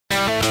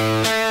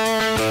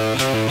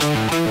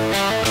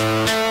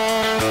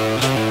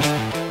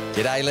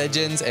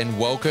legends, and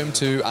welcome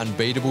to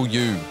Unbeatable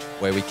You,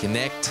 where we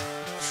connect,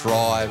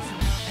 thrive,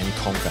 and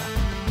conquer.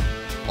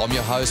 I'm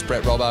your host,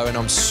 Brett Robbo, and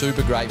I'm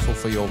super grateful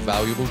for your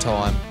valuable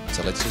time.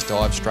 So let's just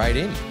dive straight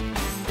in.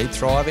 Keep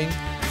thriving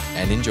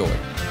and enjoy.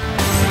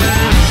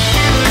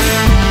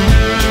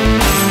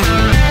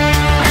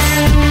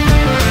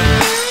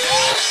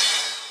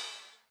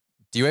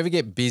 Do you ever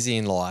get busy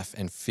in life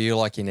and feel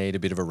like you need a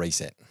bit of a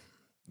reset?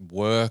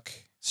 Work,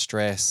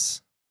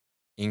 stress,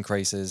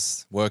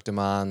 increases, work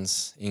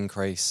demands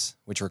increase,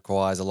 which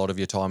requires a lot of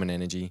your time and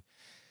energy.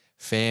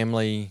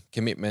 Family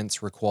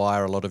commitments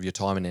require a lot of your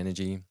time and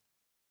energy.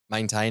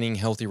 Maintaining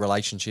healthy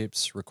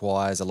relationships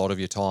requires a lot of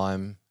your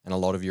time and a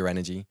lot of your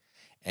energy.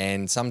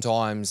 And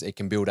sometimes it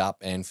can build up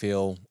and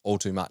feel all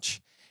too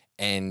much.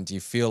 And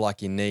you feel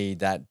like you need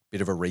that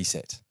bit of a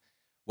reset.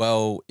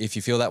 Well, if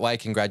you feel that way,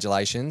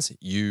 congratulations,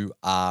 you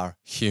are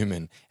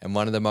human. And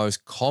one of the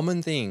most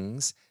common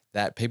things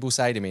that people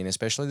say to me, and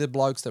especially the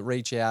blokes that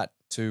reach out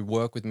to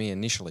work with me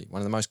initially, one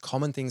of the most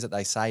common things that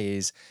they say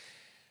is,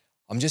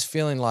 I'm just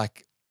feeling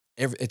like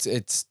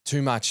it's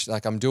too much.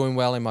 Like I'm doing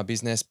well in my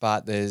business,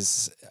 but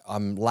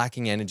I'm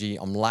lacking energy.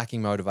 I'm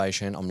lacking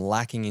motivation. I'm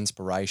lacking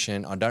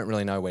inspiration. I don't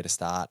really know where to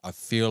start. I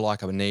feel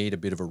like I need a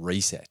bit of a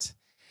reset.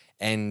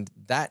 And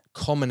that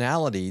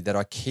commonality that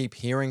I keep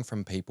hearing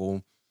from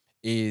people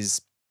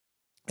is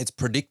it's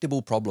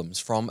predictable problems.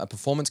 From a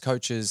performance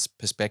coach's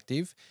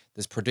perspective,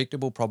 there's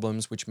predictable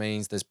problems, which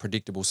means there's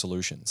predictable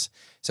solutions.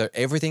 So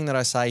everything that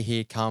I say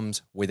here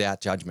comes without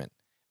judgment.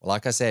 Well,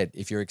 like I said,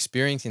 if you're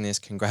experiencing this,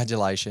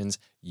 congratulations,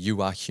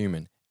 you are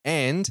human.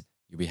 And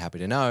you'll be happy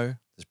to know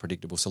there's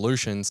predictable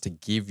solutions to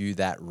give you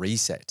that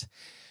reset.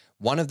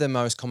 One of the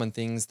most common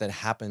things that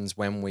happens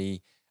when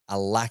we are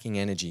lacking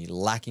energy,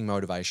 lacking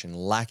motivation,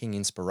 lacking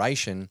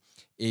inspiration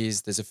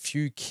is there's a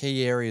few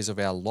key areas of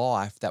our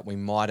life that we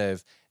might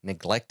have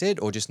neglected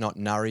or just not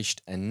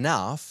nourished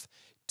enough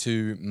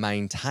to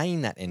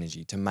maintain that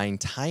energy, to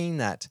maintain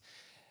that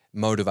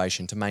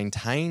motivation, to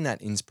maintain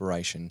that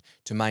inspiration,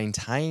 to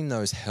maintain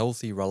those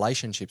healthy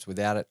relationships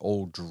without it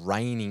all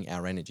draining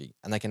our energy.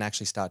 And they can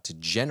actually start to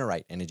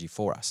generate energy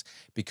for us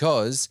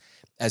because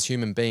as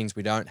human beings,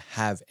 we don't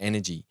have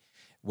energy.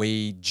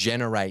 We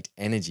generate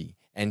energy.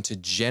 And to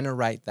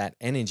generate that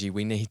energy,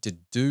 we need to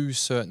do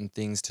certain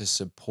things to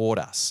support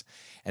us.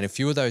 And a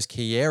few of those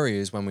key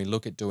areas when we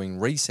look at doing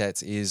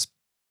resets is,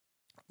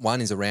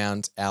 one is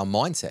around our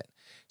mindset.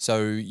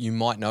 So you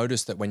might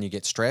notice that when you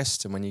get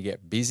stressed and when you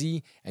get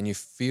busy and you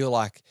feel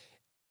like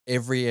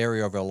every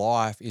area of your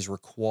life is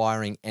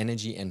requiring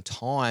energy and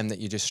time that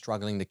you're just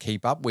struggling to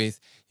keep up with,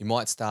 you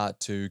might start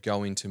to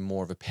go into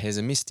more of a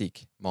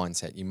pessimistic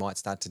mindset. You might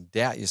start to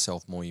doubt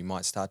yourself more. You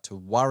might start to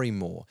worry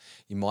more.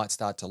 You might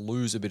start to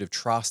lose a bit of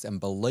trust and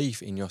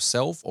belief in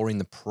yourself or in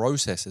the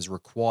processes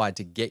required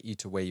to get you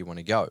to where you want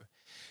to go.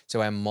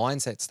 So our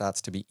mindset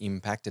starts to be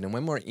impacted. And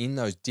when we're in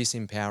those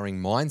disempowering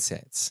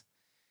mindsets,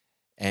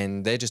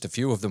 and they're just a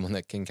few of them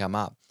that can come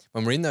up,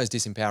 when we're in those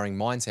disempowering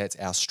mindsets,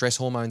 our stress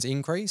hormones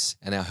increase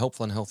and our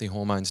helpful and healthy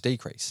hormones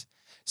decrease.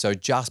 So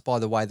just by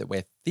the way that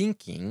we're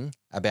thinking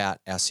about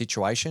our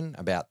situation,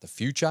 about the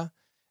future,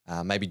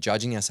 maybe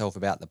judging ourselves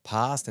about the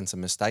past and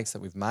some mistakes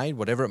that we've made,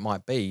 whatever it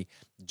might be,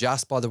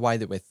 just by the way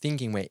that we're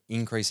thinking, we're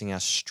increasing our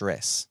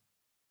stress.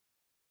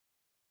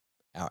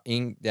 Our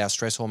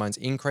stress hormones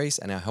increase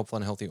and our helpful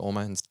and healthy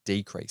hormones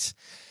decrease.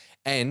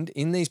 And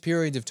in these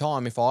periods of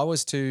time, if I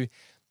was to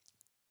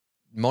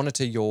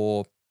monitor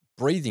your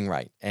breathing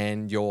rate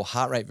and your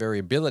heart rate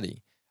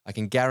variability, I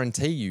can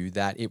guarantee you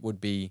that it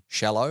would be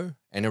shallow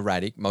and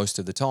erratic most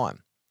of the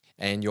time.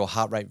 And your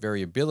heart rate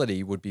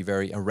variability would be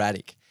very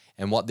erratic.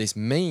 And what this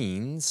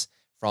means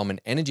from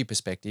an energy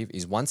perspective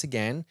is, once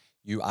again,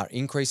 you are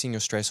increasing your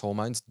stress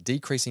hormones,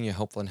 decreasing your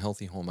helpful and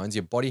healthy hormones.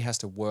 Your body has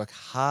to work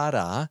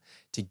harder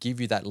to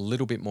give you that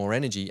little bit more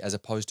energy as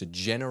opposed to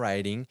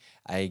generating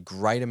a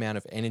great amount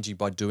of energy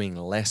by doing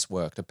less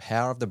work. The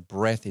power of the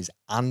breath is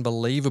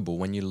unbelievable.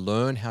 When you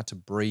learn how to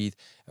breathe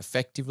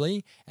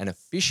effectively and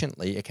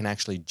efficiently, it can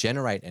actually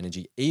generate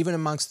energy even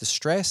amongst the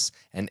stress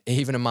and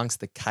even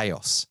amongst the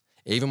chaos.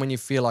 Even when you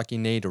feel like you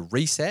need a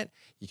reset,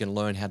 you can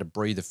learn how to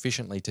breathe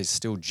efficiently to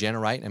still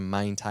generate and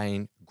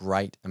maintain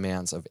great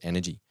amounts of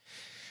energy.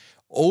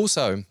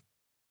 Also,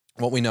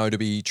 what we know to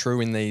be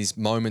true in these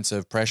moments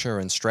of pressure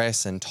and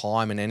stress and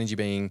time and energy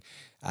being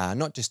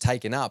not just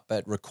taken up,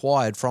 but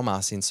required from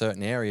us in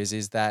certain areas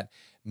is that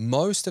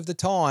most of the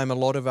time, a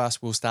lot of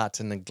us will start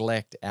to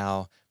neglect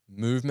our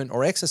movement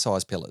or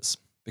exercise pillars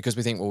because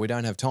we think, well, we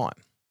don't have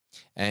time.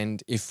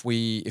 And if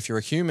you're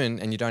a human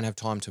and you don't have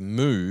time to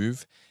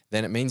move,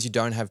 then it means you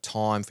don't have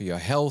time for your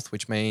health,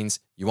 which means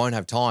you won't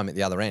have time at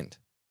the other end.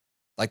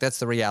 Like, that's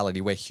the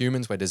reality. We're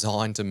humans. We're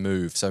designed to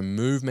move. So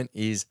movement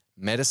is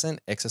medicine.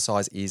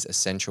 Exercise is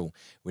essential.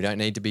 We don't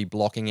need to be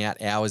blocking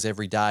out hours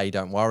every day.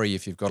 Don't worry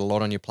if you've got a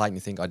lot on your plate and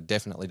you think, I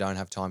definitely don't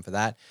have time for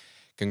that.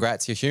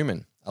 Congrats, you're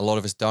human. A lot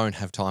of us don't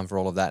have time for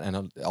all of that,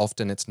 and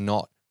often it's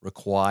not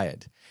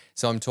required.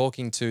 So I'm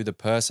talking to the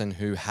person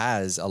who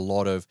has a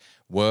lot of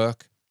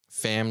work,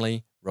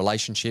 family,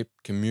 relationship,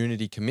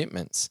 community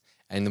commitments,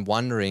 and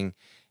wondering,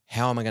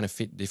 how am I going to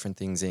fit different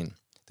things in?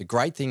 The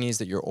great thing is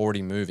that you're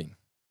already moving.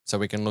 So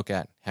we can look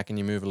at how can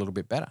you move a little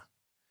bit better?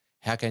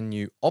 How can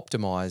you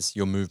optimize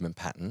your movement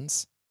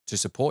patterns to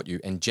support you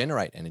and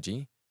generate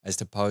energy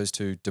as opposed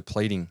to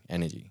depleting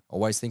energy?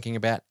 Always thinking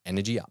about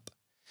energy up.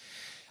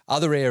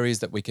 Other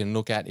areas that we can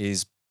look at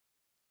is,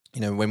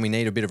 when we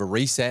need a bit of a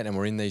reset and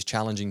we're in these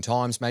challenging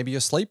times, maybe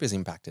your sleep is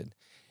impacted.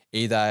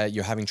 Either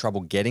you're having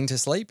trouble getting to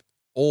sleep,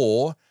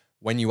 or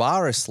when you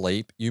are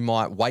asleep, you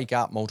might wake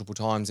up multiple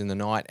times in the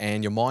night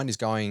and your mind is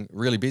going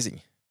really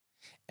busy.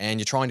 And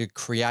you're trying to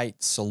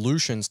create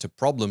solutions to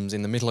problems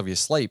in the middle of your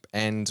sleep.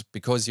 And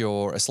because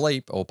you're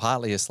asleep or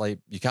partly asleep,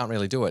 you can't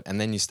really do it. And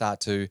then you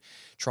start to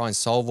try and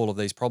solve all of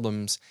these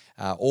problems,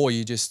 or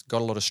you just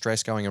got a lot of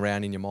stress going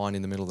around in your mind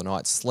in the middle of the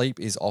night.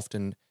 Sleep is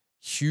often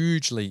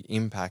hugely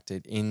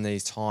impacted in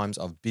these times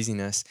of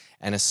busyness,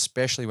 and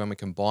especially when we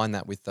combine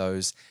that with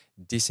those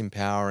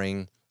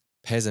disempowering,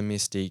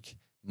 pessimistic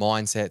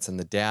mindsets and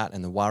the doubt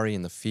and the worry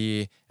and the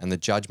fear and the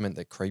judgment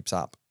that creeps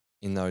up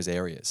in those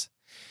areas.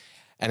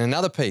 And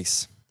another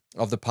piece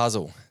of the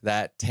puzzle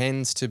that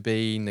tends to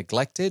be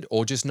neglected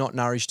or just not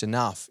nourished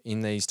enough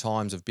in these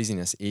times of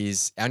busyness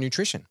is our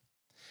nutrition.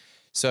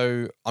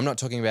 So I'm not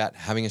talking about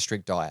having a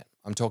strict diet.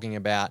 I'm talking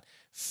about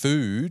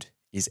food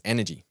is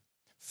energy.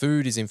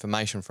 Food is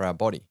information for our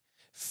body.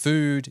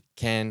 Food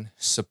can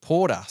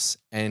support us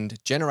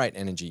and generate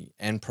energy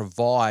and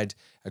provide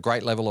a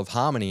great level of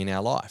harmony in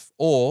our life.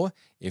 Or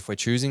if we're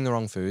choosing the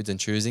wrong foods and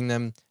choosing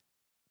them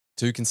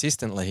too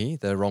consistently,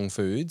 the wrong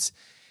foods,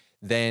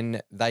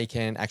 then they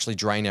can actually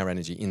drain our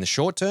energy in the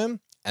short term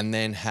and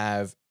then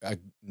have a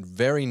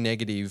very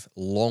negative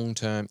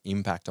long-term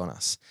impact on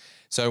us.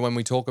 So when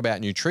we talk about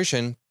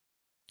nutrition,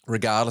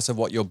 regardless of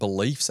what your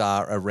beliefs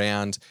are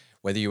around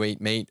whether you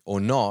eat meat or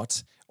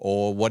not,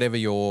 or whatever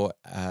your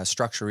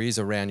structure is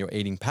around your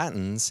eating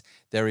patterns,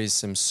 there is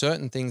some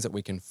certain things that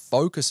we can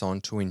focus on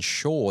to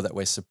ensure that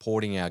we're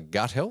supporting our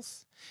gut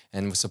health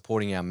and we're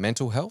supporting our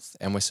mental health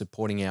and we're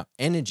supporting our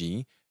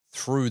energy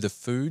through the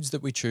foods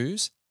that we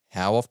choose,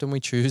 how often we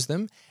choose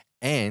them,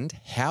 and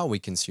how we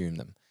consume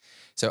them.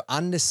 So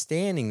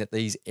understanding that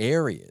these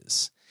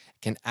areas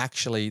can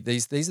actually,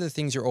 these are the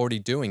things you're already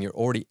doing, you're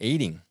already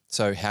eating.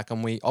 So how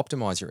can we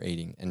optimize your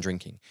eating and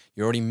drinking?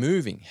 You're already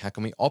moving. How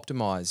can we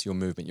optimize your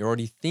movement? You're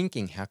already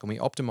thinking. How can we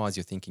optimize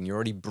your thinking? You're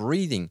already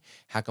breathing.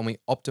 How can we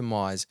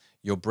optimize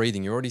your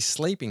breathing? You're already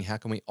sleeping. How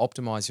can we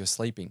optimize your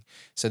sleeping?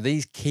 So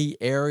these key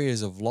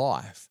areas of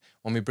life,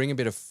 when we bring a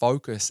bit of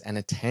focus and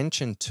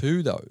attention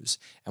to those,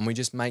 and we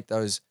just make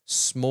those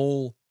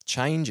small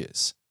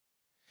changes,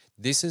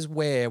 this is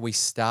where we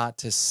start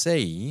to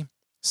see,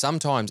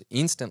 sometimes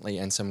instantly,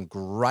 and some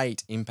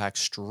great impact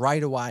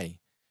straight away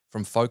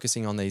from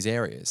focusing on these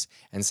areas.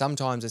 And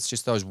sometimes it's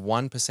just those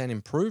 1%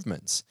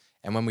 improvements.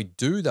 And when we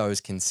do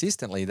those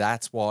consistently,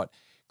 that's what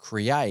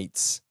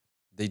creates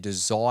the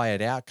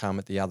desired outcome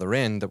at the other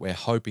end that we're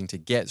hoping to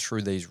get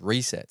through these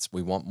resets.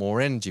 We want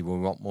more energy. We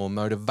want more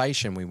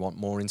motivation. We want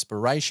more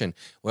inspiration.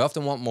 We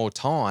often want more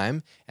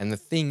time. And the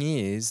thing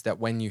is that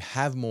when you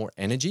have more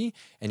energy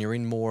and you're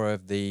in more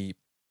of the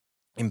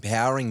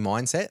empowering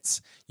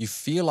mindsets, you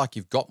feel like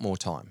you've got more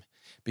time,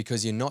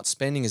 because you're not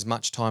spending as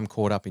much time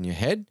caught up in your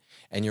head,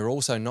 and you're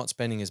also not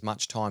spending as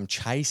much time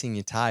chasing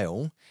your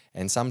tail.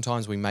 And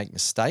sometimes we make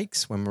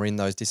mistakes when we're in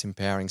those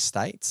disempowering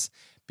states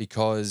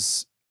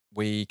because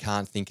we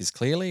can't think as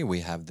clearly.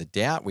 We have the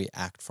doubt. We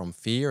act from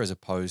fear as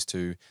opposed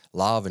to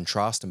love and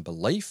trust and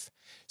belief.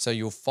 So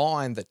you'll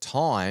find that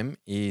time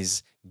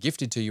is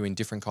gifted to you in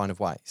different kind of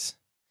ways.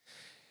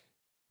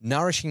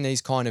 Nourishing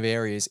these kind of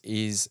areas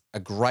is a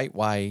great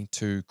way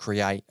to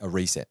create a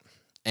reset.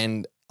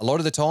 And a lot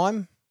of the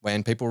time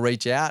when people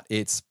reach out,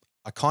 it's,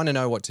 I kind of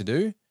know what to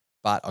do,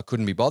 but I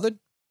couldn't be bothered,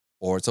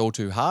 or it's all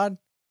too hard,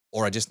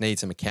 or I just need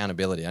some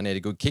accountability. I need a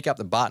good kick up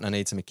the butt, and I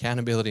need some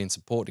accountability and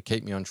support to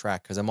keep me on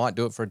track, because I might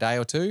do it for a day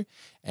or two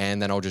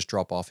and then I'll just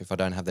drop off if I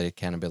don't have the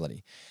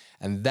accountability.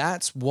 And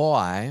that's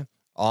why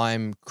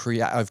I've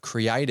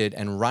created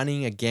and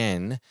running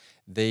again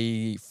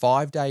the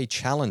 5-day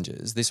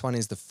challenges. This one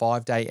is the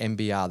 5-day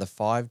MBR, the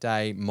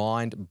 5-day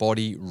Mind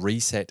Body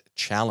Reset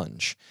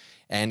Challenge.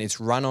 And it's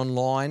run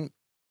online,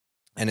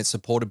 and it's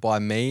supported by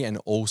me and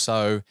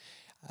also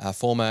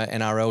former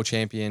NRL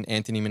champion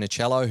Anthony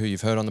Minicello, who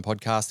you've heard on the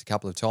podcast a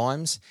couple of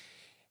times.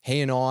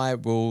 He and I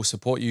will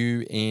support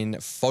you in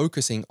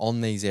focusing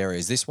on these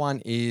areas. This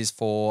one is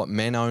for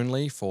men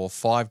only for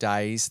 5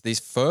 days. This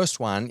first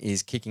one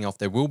is kicking off.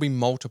 There will be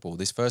multiple.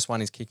 This first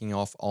one is kicking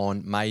off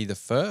on May the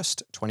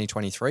 1st,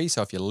 2023.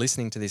 So if you're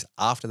listening to this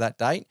after that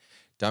date,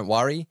 don't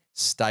worry,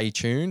 stay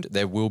tuned.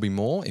 There will be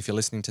more. If you're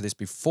listening to this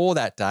before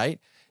that date,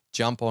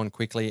 jump on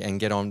quickly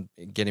and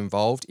get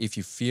involved if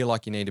you feel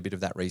like you need a bit of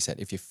that reset.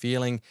 If you're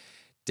feeling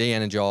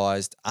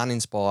de-energized,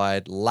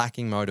 uninspired,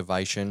 lacking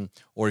motivation,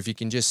 or if you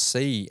can just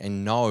see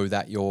and know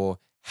that your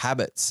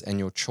habits and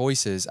your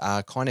choices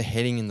are kind of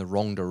heading in the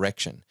wrong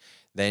direction,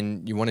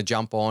 then you want to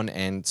jump on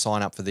and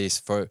sign up for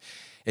this.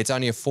 It's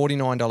only a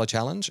 $49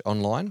 challenge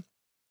online.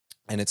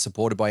 and it's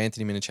supported by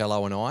Anthony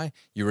Minicello and I.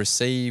 You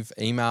receive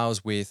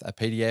emails with a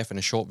PDF and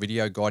a short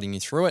video guiding you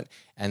through it.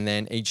 And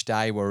then each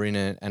day we're in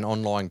an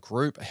online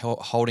group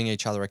holding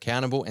each other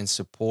accountable and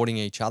supporting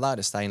each other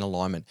to stay in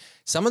alignment.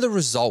 Some of the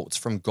results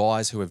from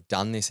guys who have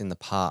done this in the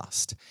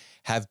past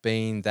have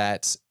been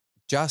that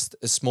just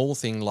a small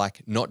thing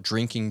like not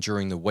drinking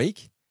during the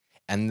week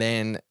and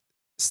then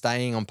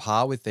staying on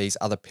par with these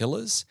other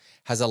pillars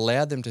has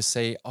allowed them to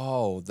see,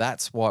 oh,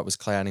 that's why it was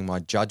clouding my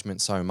judgment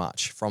so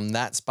much. From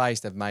that space,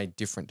 they've made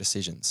different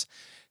decisions.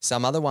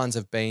 Some other ones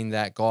have been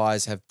that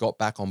guys have got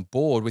back on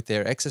board with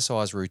their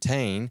exercise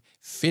routine,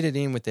 fitted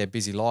in with their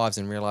busy lives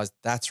and realized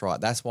that's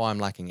right. That's why I'm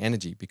lacking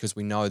energy, because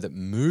we know that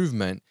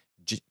movement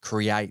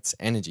creates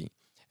energy.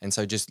 And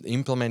so just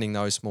implementing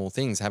those small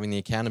things, having the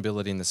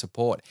accountability and the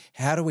support.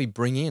 How do we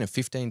bring in a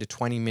 15 to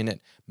 20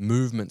 minute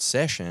movement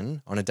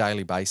session on a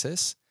daily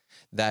basis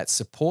that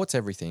supports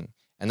everything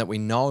and that we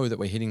know that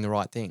we're hitting the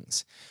right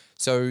things?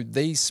 So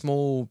these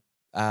small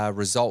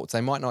results,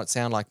 they might not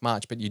sound like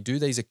much, but you do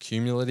these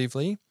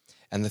accumulatively.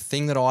 And the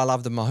thing that I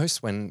love the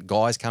most when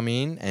guys come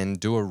in and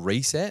do a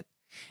reset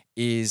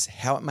is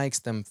how it makes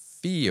them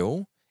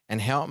feel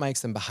and how it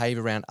makes them behave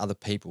around other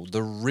people,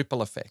 the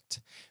ripple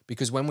effect.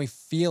 Because when we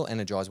feel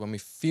energized, when we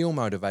feel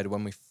motivated,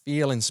 when we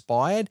feel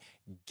inspired,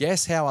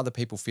 guess how other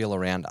people feel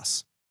around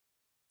us?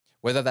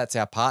 Whether that's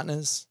our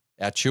partners,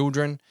 our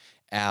children,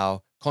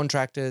 our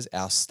contractors,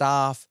 our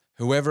staff,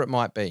 whoever it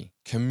might be,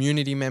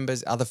 community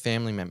members, other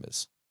family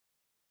members,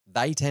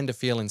 they tend to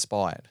feel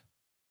inspired.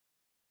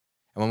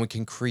 And when we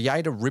can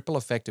create a ripple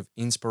effect of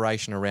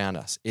inspiration around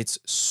us, it's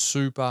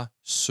super,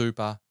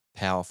 super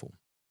powerful.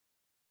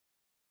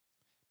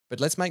 But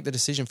let's make the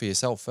decision for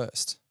yourself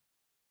first.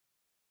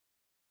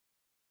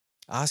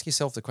 Ask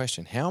yourself the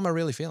question, how am I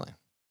really feeling?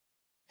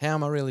 How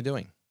am I really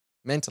doing?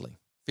 Mentally,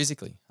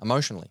 physically,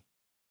 emotionally?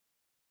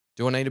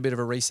 Do I need a bit of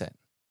a reset?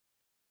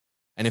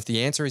 And if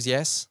the answer is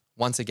yes,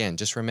 once again,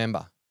 just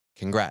remember,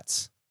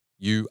 congrats.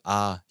 You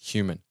are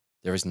human.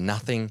 There is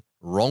nothing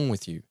wrong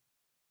with you.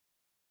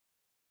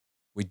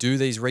 We do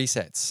these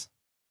resets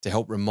to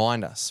help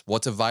remind us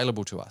what's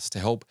available to us, to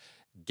help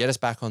get us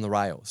back on the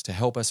rails, to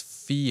help us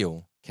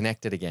feel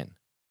connected again,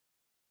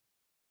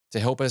 to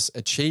help us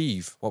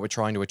achieve what we're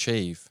trying to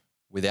achieve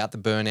without the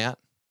burnout,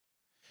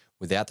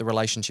 without the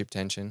relationship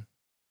tension,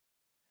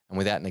 and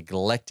without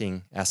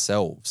neglecting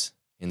ourselves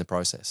in the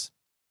process.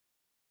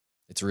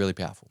 It's really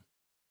powerful.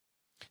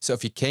 So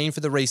if you're keen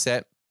for the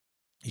reset,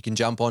 you can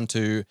jump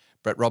onto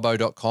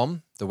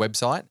brettrobbo.com, the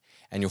website,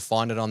 and you'll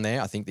find it on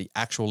there. I think the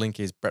actual link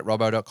is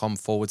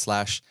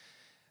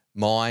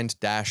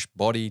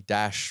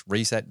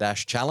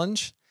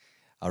brettrobbo.com/mind-body-reset-challenge.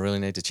 I really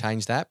need to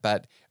change that,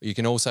 but you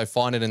can also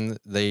find it in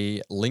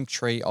the link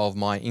tree of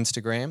my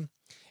Instagram,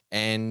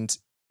 and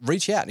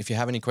reach out if you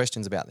have any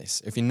questions about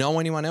this. If you know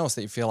anyone else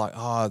that you feel like,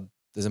 oh,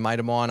 there's a mate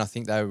of mine, I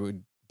think they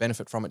would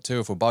benefit from it too.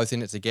 If we're both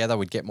in it together,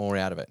 we'd get more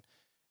out of it.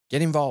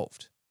 Get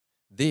involved.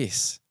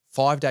 This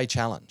 5-day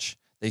challenge,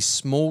 these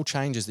small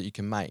changes that you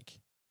can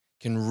make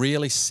can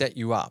really set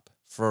you up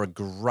for a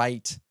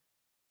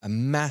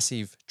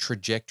massive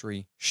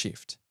trajectory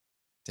shift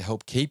to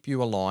help keep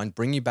you aligned,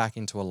 bring you back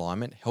into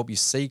alignment, help you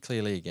see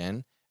clearly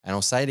again. And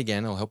I'll say it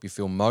again, it'll help you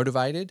feel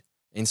motivated,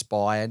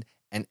 inspired,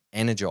 and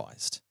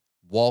energized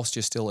whilst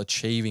you're still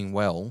achieving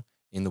well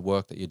in the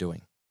work that you're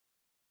doing.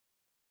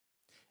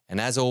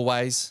 And as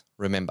always,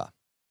 remember,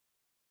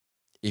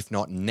 if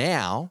not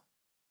now,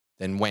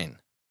 then when?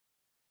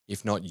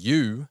 If not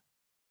you,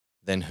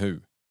 then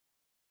who?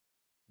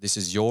 This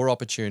is your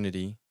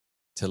opportunity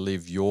to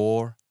live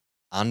your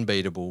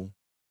unbeatable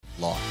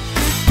life.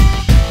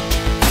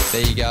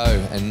 There you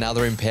go,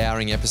 another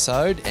empowering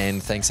episode,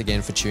 and thanks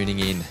again for tuning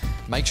in.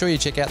 Make sure you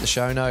check out the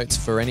show notes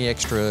for any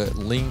extra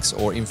links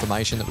or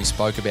information that we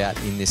spoke about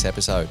in this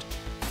episode.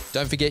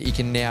 Don't forget you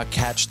can now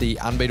catch the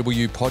Unbeatable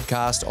You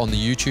podcast on the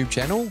YouTube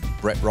channel,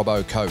 Brett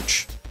Robbo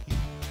Coach.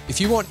 If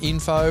you want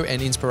info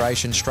and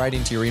inspiration straight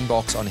into your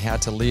inbox on how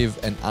to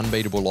live an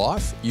unbeatable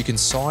life, you can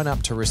sign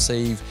up to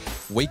receive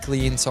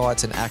weekly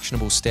insights and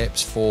actionable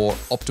steps for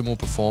optimal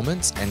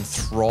performance and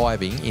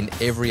thriving in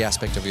every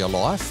aspect of your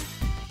life,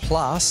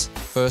 plus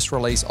first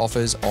release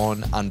offers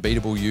on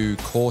Unbeatable You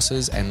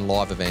courses and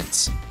live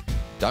events.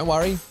 Don't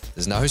worry,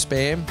 there's no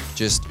spam,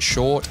 just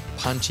short,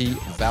 punchy,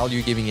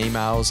 value-giving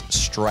emails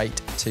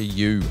straight to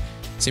you.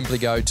 Simply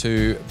go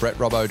to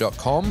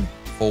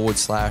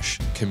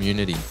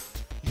brettrobbo.com/community.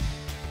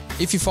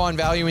 If you find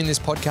value in this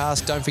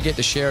podcast, don't forget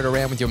to share it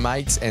around with your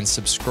mates and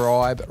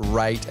subscribe,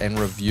 rate, and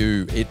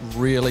review. It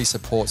really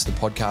supports the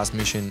podcast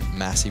mission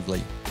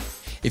massively.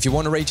 If you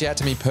want to reach out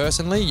to me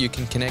personally, you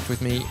can connect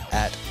with me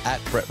at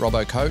Brett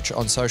Robbo Coach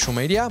on social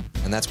media,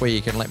 and that's where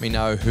you can let me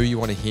know who you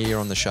want to hear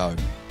on the show.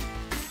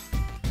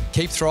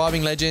 Keep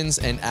thriving, legends,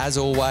 and as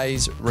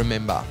always,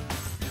 remember,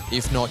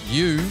 if not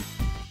you,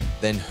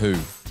 then who?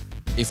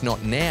 If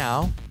not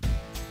now,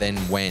 then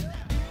when?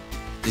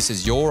 This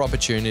is your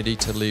opportunity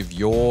to live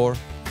your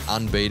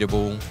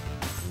unbeatable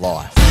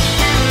life.